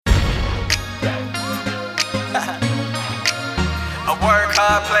I work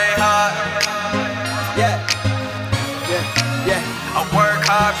hard, play hard. I work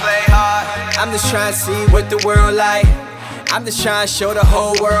hard, play hard. I'm just trying to see what the world like. I'm just trying to show the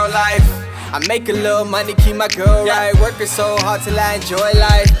whole world life. I make a little money, keep my girl right. Working so hard till I enjoy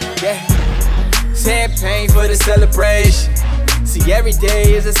life. Champagne for the celebration. See, every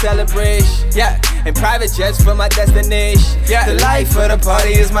day is a celebration. And private jets for my destination. The life of the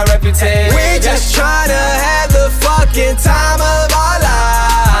party is my reputation. We just tryna have the fucking time of our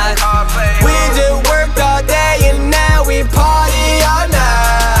lives. We just worked all day and now we party all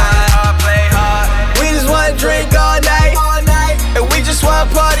night. We just wanna drink all night, and we just wanna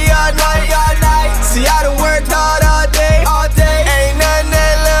party all night. See, I done worked hard all day. Ain't nothing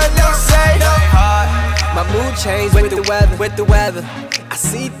that little nigga say. My mood changed with the weather. I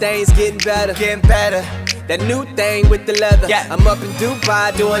see things getting better. That new thing with the leather. I'm up in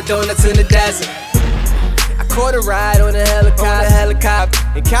Dubai doing donuts in the desert. I caught a ride on a helicopter.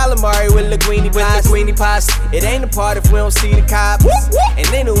 In calamari with linguine pasta. It ain't a part if we don't see the cops. And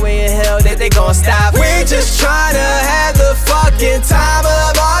ain't no way in hell that they gon' stop. We just tryna have the fucking time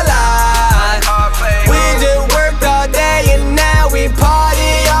of our lives. We just worked all day and now we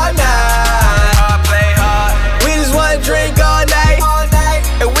party all night. We just wanna drink all night,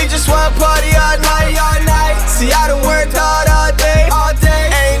 and we just wanna party all night. See, I done worked hard all day.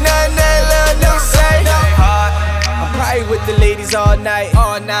 Ain't nothing that little nigga say. I'm probably with the ladies all night.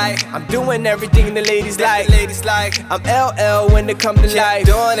 I'm doing everything the ladies like. I'm LL when it come to life.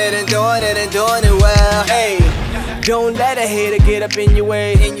 Doing it and doing it well. Hey, don't let a hater get up in your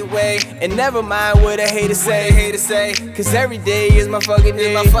way. And never mind what a hater say. Cause every day is my fucking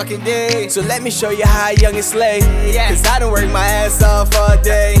day. So let me show you how young and slay. Cause I done worked my ass off all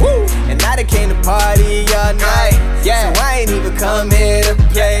day. And I done came to party all night. So I ain't even come here to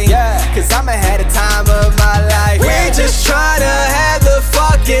play. Cause I'ma have the time of my life. We just tryna have the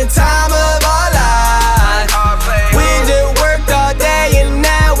fucking time of our lives. We just worked all day and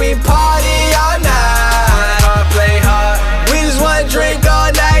now we party all night. We just wanna drink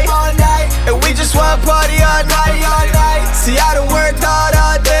all night, and we just wanna party all night. See, I done worked hard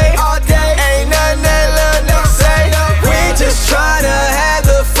all day. Ain't nothing that little nigga say. We just tryna have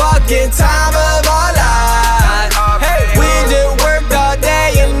the fucking time of our lives. We just worked all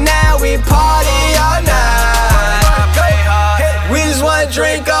day and now we party all night. We just wanna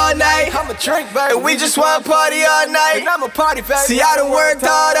drink all night. I'm a drink, baby. And we just wanna party all night. And I'm a party, baby. See, I done worked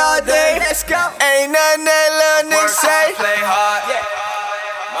hard all day. Let's go. Ain't nothing that little nigga say. Play hard.